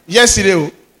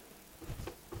 Yesterday,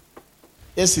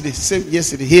 same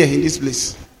yesterday, here in this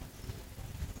place.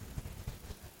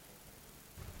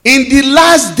 In the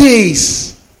last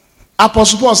days,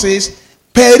 Apostle Paul says,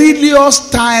 perilous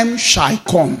time shall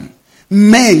come.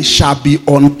 Men shall be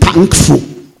unthankful,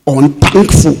 unholy,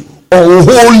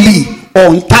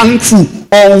 unthankful,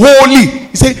 unholy.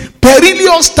 He said,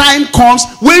 perilous time comes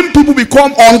when people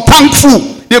become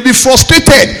unthankful. They'll be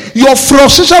frustrated. Your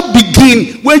frustration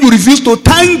begins when you refuse to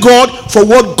thank God for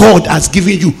what God has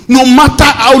given you, no matter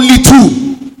how little.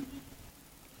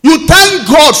 You thank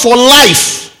God for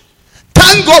life.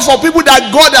 Thank God for people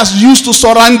that God has used to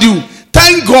surround you.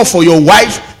 Thank God for your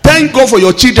wife. Thank God for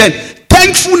your children.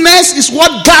 Thankfulness is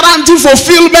what guarantees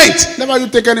fulfillment. Never you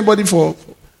take anybody for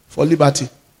liberty,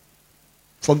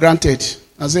 for granted.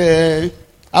 I say,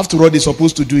 after all, they're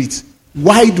supposed to do it.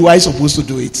 Why do I supposed to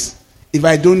do it? If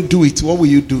I don't do it, what will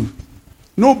you do?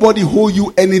 Nobody hold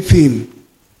you anything.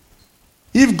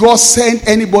 If God sent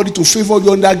anybody to favor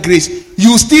you under grace,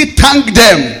 you still thank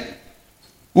them.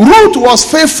 Ruth was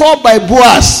favored by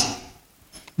Boaz.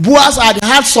 Boaz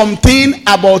had something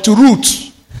about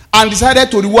Ruth and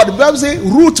decided to reward. The Bible says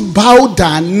Ruth bowed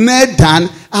down, knelt down,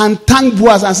 and thanked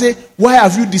Boaz and said, why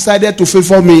have you decided to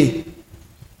favor me?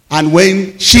 And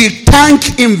when she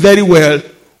thanked him very well,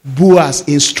 Boaz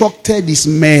instructed his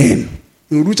men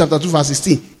in Ruth chapter 2 verse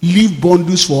 16, leave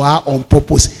bundles for her on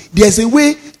purpose. There's a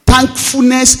way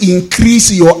thankfulness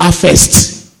increase your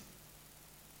harvest.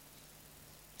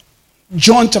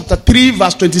 John chapter 3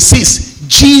 verse 26,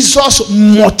 Jesus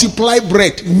multiplied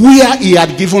bread where he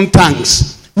had given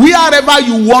thanks. Wherever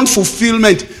you want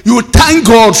fulfillment, you thank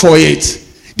God for it.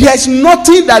 There is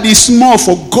nothing that is small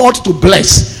for God to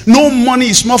bless. No money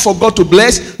is small for God to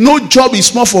bless. No job is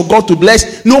small for God to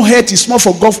bless. No health is small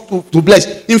for God to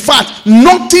bless. In fact,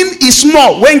 nothing is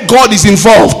small when God is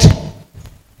involved.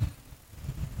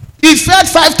 He fed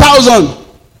 5,000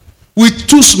 with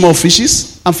 2 small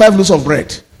fishes and 5 loaves of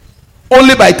bread.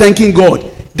 Only by thanking God.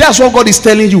 That's what God is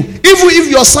telling you. Even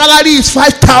if your salary is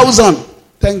 5,000,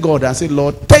 thank God and say,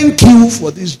 Lord, thank you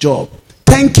for this job.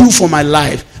 Thank you for my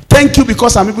life. Thank you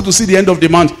because I'm able to see the end of the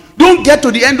month. Don't get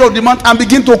to the end of the month and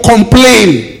begin to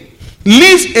complain.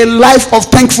 Live a life of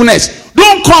thankfulness.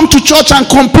 Don't come to church and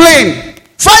complain.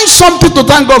 Find something to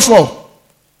thank God for.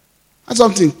 That's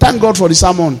something. Thank God for the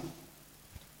sermon.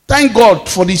 Thank God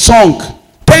for the song.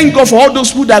 Thank God for all those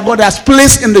people that God has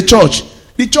placed in the church.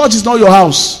 The church is not your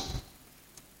house.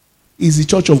 It's the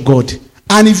church of God.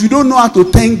 And if you don't know how to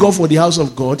thank God for the house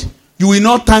of God, you will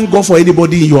not thank God for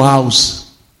anybody in your house.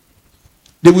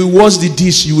 They will wash the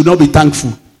dish, you will not be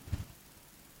thankful.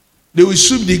 They will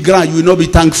sweep the ground, you will not be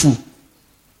thankful.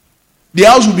 The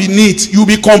house will be neat, you will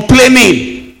be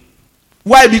complaining.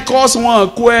 Why? Because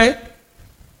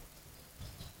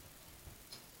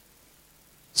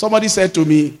somebody said to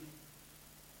me,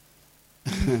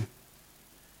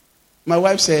 my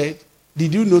wife said,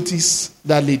 did you notice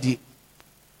that lady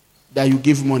that you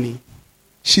gave money?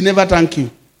 She never thanked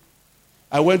you.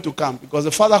 I went to camp because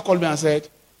the father called me and said,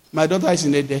 my daughter is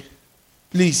in Ede.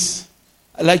 Please,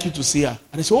 I'd like you to see her.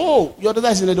 And I said, oh, your daughter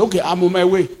is in Ede. Okay, I'm on my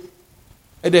way.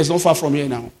 Ede is not far from here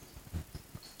now.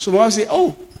 So my wife said,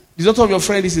 oh, the daughter of your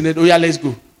friend is in Ede. Oh yeah, let's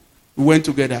go. We went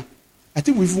together. I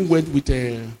think we even went with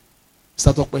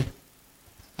Satokwe.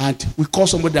 And we called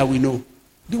somebody that we know.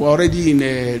 They were already in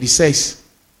recess.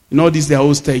 You know, this is their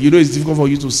hostel. You know, it's difficult for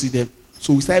you to see them.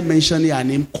 So we started mentioning her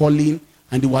name, calling,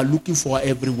 and they were looking for her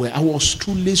everywhere. I was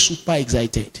truly super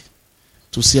excited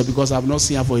to see her because I've not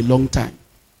seen her for a long time.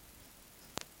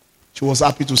 She was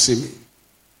happy to see me.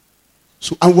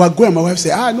 So, and we were going, my wife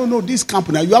said, no, this camp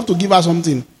now, you have to give her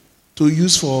something to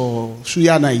use for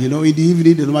Shuya night. You know, in the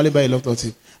evening, they normally buy a lot of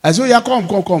things. I said, yeah,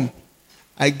 come.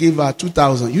 I gave her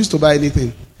 2,000. Used to buy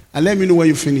anything. And let me know when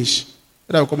you finish.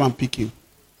 Then I will come and pick you.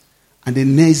 And the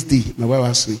next day, my wife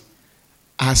asked me,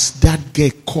 has that girl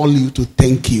called you to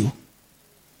thank you?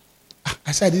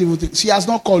 I said, I didn't even think. She has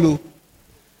not called you.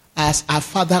 As her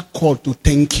father called to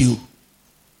thank you.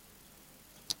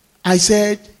 I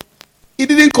said, he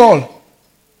didn't call. He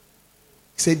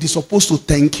said, he's supposed to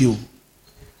thank you.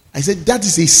 I said, that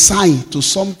is a sign to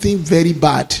something very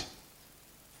bad.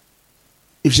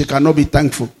 If she cannot be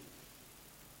thankful.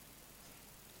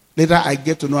 Later, I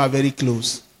get to know her very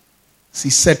close. She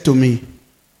said to me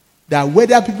that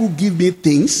whether people give me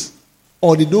things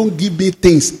or they don't give me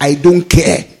things, I don't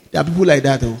care. There are people like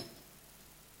that, though.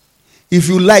 If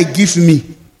you like, give me.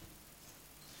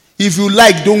 If you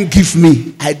like, don't give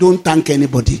me. I don't thank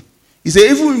anybody. He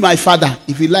said, even with my father,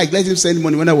 if he like, let him send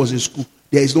money when I was in school.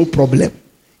 There is no problem.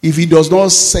 If he does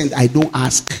not send, I don't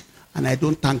ask. And I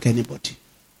don't thank anybody.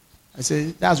 I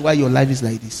say, that's why your life is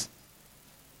like this.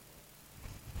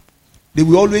 They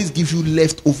will always give you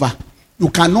leftover. You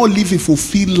cannot live a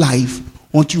fulfilled life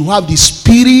until you have the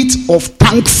spirit of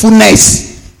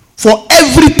thankfulness for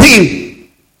everything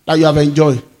that you have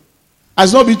enjoyed.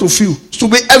 It's not be to few. It's to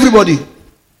be everybody.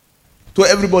 To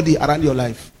everybody around your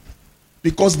life.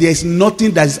 Because there is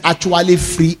nothing that is actually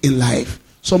free in life.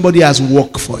 Somebody has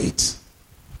worked for it.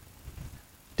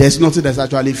 There's nothing that's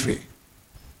actually free.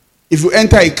 If you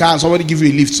enter a car and somebody give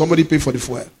you a lift, somebody pay for the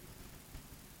fuel.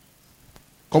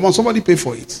 Come on, somebody pay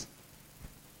for it.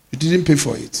 You didn't pay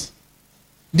for it.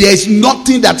 There is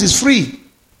nothing that is free.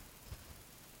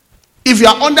 If you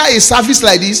are under a service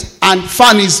like this and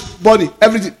fan is burning,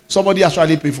 everything, somebody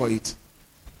actually pay for it.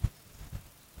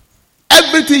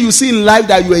 Everything you see in life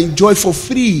that you enjoy for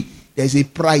free, there's a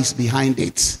price behind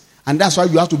it. And that's why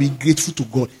you have to be grateful to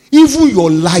God. Even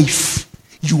your life,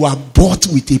 you are bought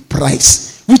with a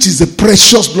price, which is the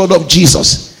precious blood of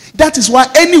Jesus. That is why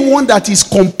anyone that is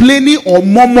complaining or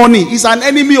murmuring is an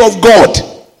enemy of God.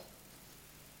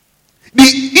 The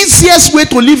easiest way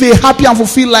to live a happy and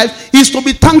fulfilled life is to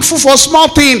be thankful for small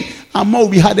things, and more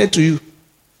will be added to you.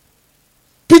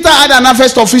 Peter had an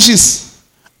harvest of fishes.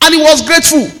 And he was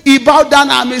grateful. He bowed down,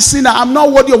 I'm a sinner. I'm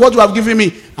not worthy of what you have given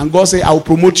me. And God said, I will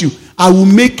promote you. I will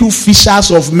make you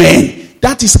fishers of men.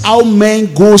 That is how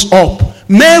men goes up.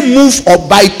 Men move up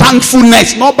by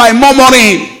thankfulness, not by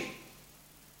murmuring.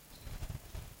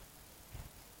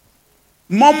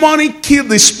 Murmuring kills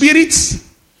the spirit.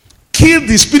 Kill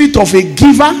the spirit of a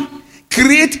giver.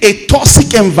 Create a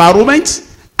toxic environment.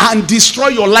 And destroy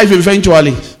your life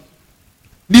eventually.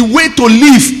 The way to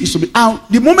live is to be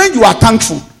the moment you are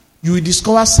thankful, you will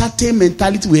discover certain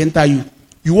mentality will enter you.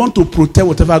 You want to protect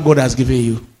whatever God has given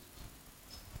you.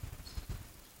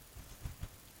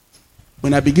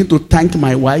 When I begin to thank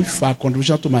my wife for her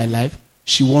contribution to my life,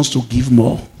 she wants to give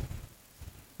more.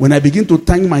 When I begin to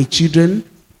thank my children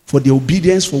for their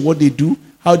obedience, for what they do,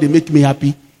 how they make me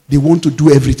happy, they want to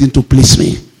do everything to please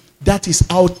me. That is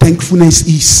how thankfulness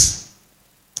is.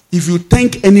 If you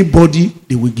thank anybody,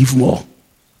 they will give more.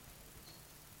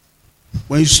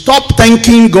 When you stop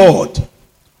thanking God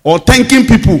or thanking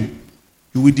people,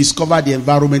 you will discover the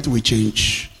environment will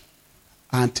change.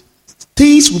 And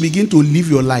things will begin to live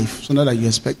your life so that you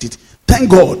expect it.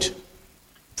 Thank God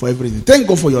for everything. Thank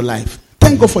God for your life.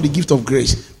 Thank God for the gift of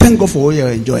grace. Thank God for what you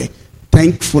enjoy.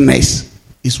 Thankfulness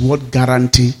is what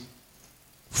guarantees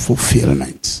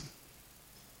fulfillment.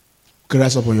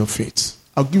 Rise up on your feet.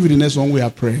 I'll give you the next one we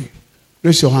are praying.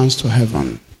 Raise your hands to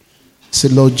heaven. Say,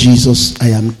 Lord Jesus, I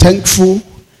am thankful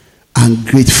and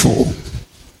grateful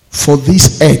for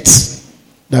this earth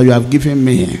that you have given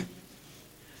me.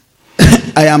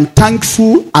 I am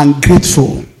thankful and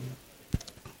grateful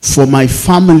for my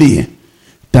family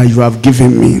that you have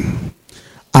given me.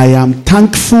 I am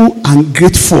thankful and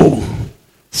grateful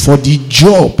for the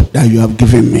job that you have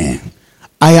given me.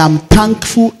 I am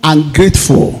thankful and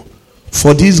grateful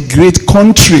for this great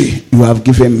country you have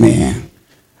given me.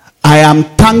 I am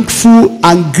thankful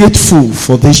and grateful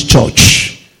for this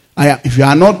church. If you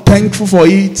are not thankful for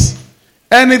it,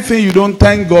 anything you don't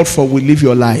thank God for will live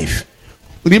your life.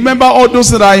 Remember all those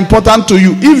that are important to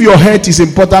you. If your health is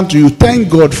important to you,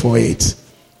 thank God for it.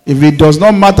 If it does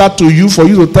not matter to you for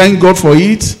you to thank God for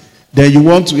it, then you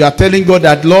are telling God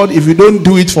that, Lord, if you don't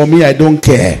do it for me, I don't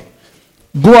care.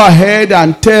 Go ahead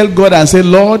and tell God and say,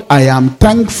 Lord, I am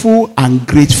thankful and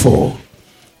grateful.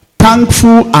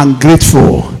 Thankful and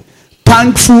grateful.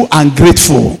 Thankful and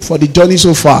grateful for the journey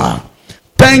so far.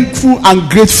 Thankful and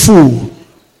grateful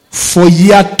for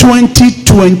year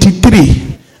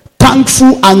 2023.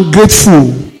 Thankful and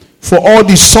grateful for all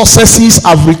the successes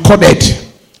I've recorded.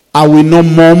 I will not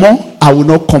murmur. I will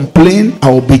not complain.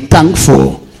 I will be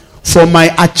thankful. For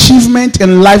my achievement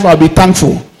in life, I'll be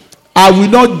thankful. I will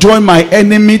not join my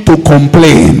enemy to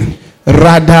complain.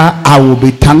 Rather, I will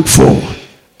be thankful.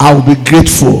 I will be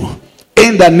grateful.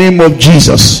 In the name of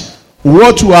Jesus.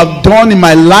 What you have done in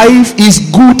my life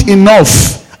is good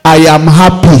enough. I am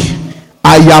happy.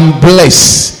 I am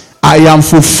blessed. I am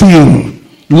fulfilled.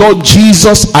 Lord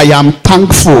Jesus, I am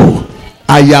thankful.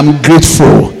 I am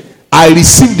grateful. I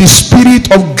receive the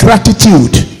spirit of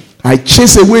gratitude. I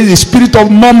chase away the spirit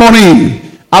of murmuring.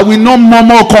 I will not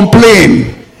murmur or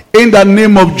complain. In the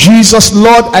name of Jesus,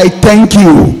 Lord, I thank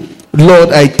you. Lord,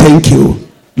 I thank you.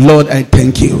 Lord, I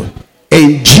thank you.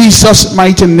 In Jesus'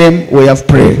 mighty name, we have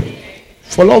prayed.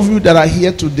 For all of you that are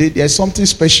here today, there's something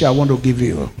special I want to give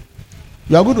you.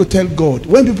 You are going to tell God,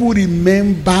 when people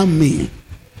remember me,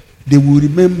 they will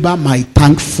remember my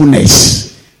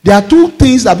thankfulness. There are two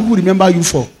things that people remember you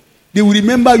for. They will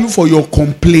remember you for your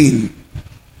complaint.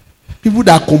 People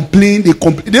that complain, they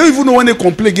don't even know when they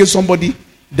complain against somebody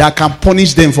that can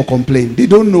punish them for complaining. They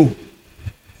don't know.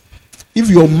 If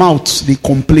your mouth, they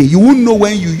complain, you won't know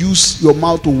when you use your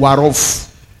mouth to war off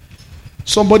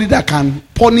somebody that can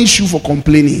punish you for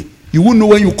complaining. You won't know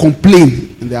when you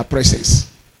complain in their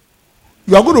presence.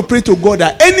 You are going to pray to God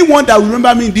that anyone that will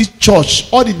remember me in this church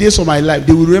all the days of my life,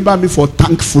 they will remember me for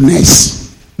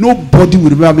thankfulness. Nobody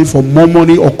will remember me for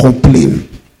murmuring or complain.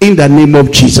 In the name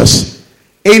of Jesus.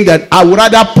 In that, I would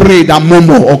rather pray than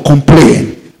murmur or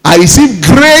complain. I receive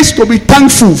grace to be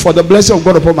thankful for the blessing of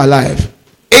God upon my life.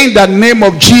 In the name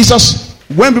of Jesus,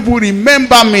 when people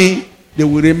remember me, they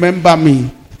will remember me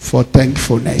for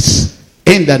thankfulness.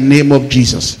 In the name of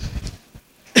Jesus.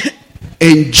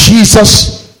 In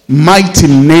Jesus' mighty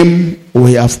name,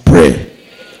 we have prayed.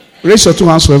 Raise your two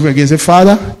hands forever again. Say,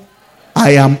 Father,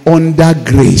 I am under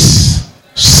grace.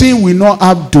 Sin will not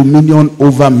have dominion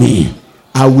over me.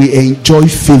 I will enjoy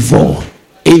favor.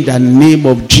 In the name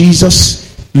of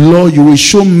Jesus, Lord, you will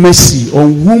show mercy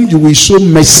on whom you will show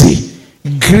mercy.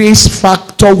 Grace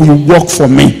factor will work for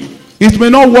me. It may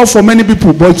not work for many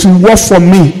people, but it will work for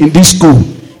me in this school.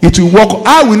 It will work.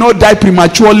 I will not die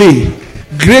prematurely.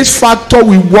 Grace factor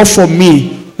will work for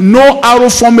me. No arrow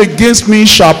formed against me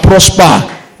shall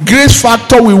prosper. Grace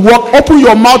factor will work. Open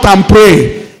your mouth and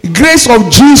pray. Grace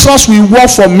of Jesus will work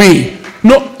for me.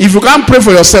 No, if you can't pray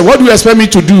for yourself, what do you expect me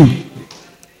to do?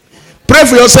 Pray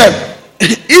for yourself.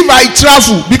 If I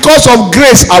travel, because of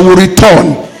grace, I will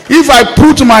return. If I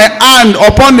put my hand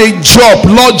upon a job,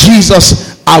 Lord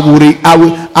Jesus, I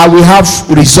will have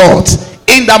results.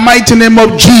 In the mighty name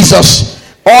of Jesus,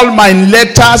 all my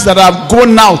letters that have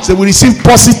gone out, they will receive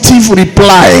positive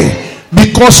reply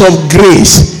because of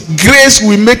grace. Grace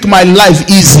will make my life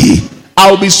easy. I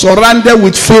will be surrounded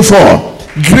with favor.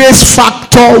 Grace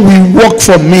factor will work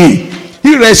for me.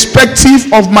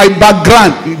 Irrespective of my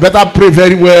background, you better pray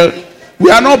very well.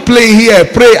 We are not playing here.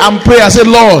 Pray and pray and say,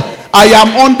 Lord, I am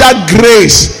under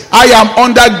grace. I am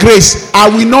under grace. I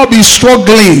will not be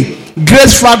struggling.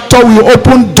 Grace factor will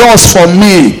open doors for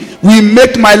me. Will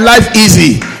make my life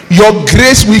easy. Your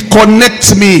grace will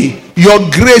connect me. Your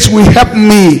grace will help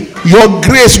me. Your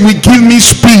grace will give me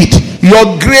speed.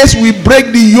 Your grace will break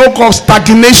the yoke of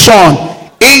stagnation.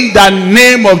 In the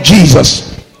name of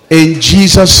Jesus. In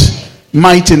Jesus'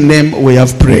 mighty name we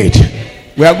have prayed.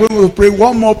 We are going to pray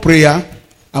one more prayer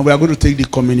and we are going to take the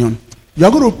communion. You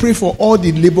are going to pray for all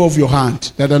the labor of your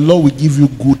hand that the Lord will give you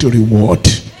good reward.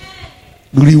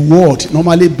 Reward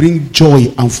normally bring joy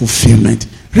and fulfillment.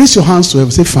 Raise your hands to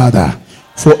heaven. Say, Father,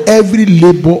 for every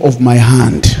labor of my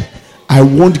hand, I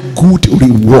want good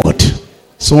reward.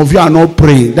 Some of you are not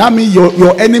praying. That means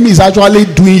your enemy is actually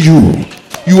doing you.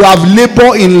 You have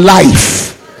labor in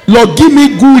life. Lord, give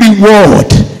me good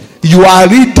reward. You are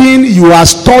reading, you are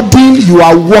studying, you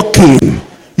are working,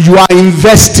 you are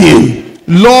investing.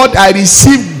 Lord, I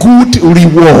receive good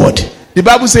reward. The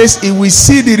Bible says he will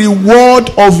see the reward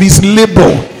of his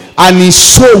labor and his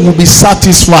soul will be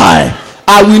satisfied.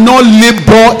 I will not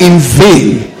labor in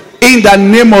vain. In the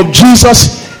name of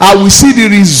Jesus, I will see the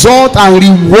result and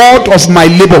reward of my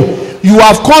labor. You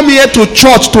have come here to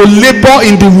church to labor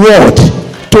in the word.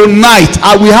 Tonight,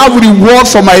 I will have reward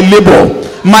for my labor.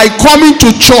 My coming to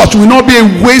church will not be a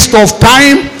waste of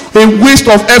time, a waste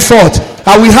of effort.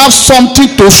 I will have something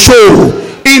to show.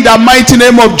 In the mighty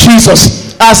name of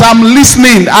Jesus, as I'm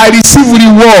listening, I receive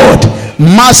reward,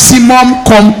 maximum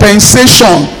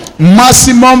compensation,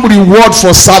 maximum reward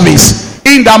for service.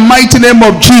 In the mighty name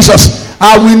of Jesus,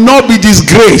 I will not be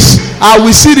disgraced. I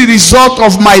will see the result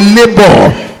of my labor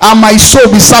and my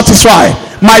soul be satisfied.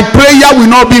 My prayer will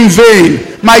not be in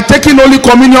vain. My taking Holy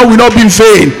Communion will not be in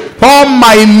vain. All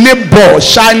my labor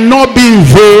shall not be in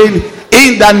vain.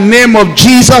 In the name of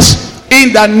Jesus,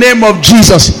 in the name of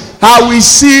Jesus, I will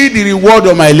see the reward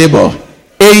of my labor.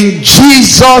 In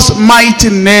Jesus' mighty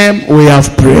name we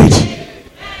have prayed.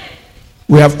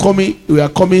 We are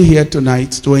coming here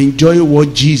tonight to enjoy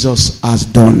what Jesus has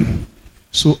done.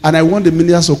 So, and I want the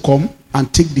ministers to come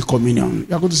and take the communion.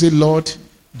 You are going to say, Lord,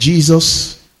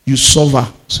 Jesus, you suffer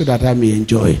so that I may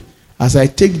enjoy. As I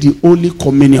take the Holy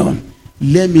Communion,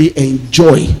 let me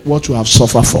enjoy what you have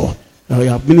suffered for.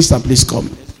 Minister, please come.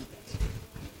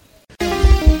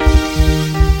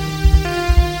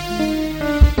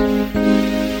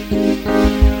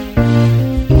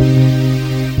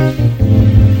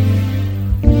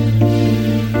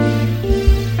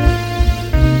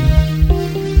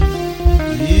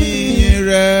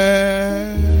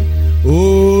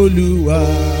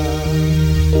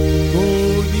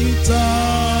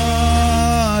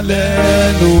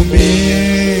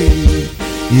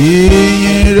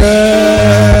 Ìyìn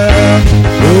rẹ̀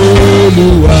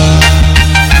Olúwa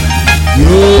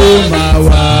yóò máa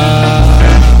wà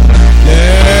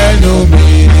lẹ́nu mi.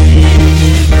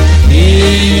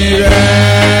 Ìyìn rẹ̀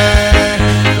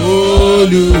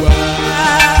Olúwa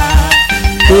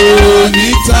kò ní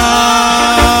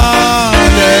tán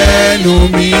lẹ́nu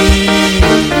mi.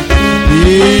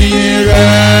 ìyìn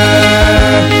rẹ̀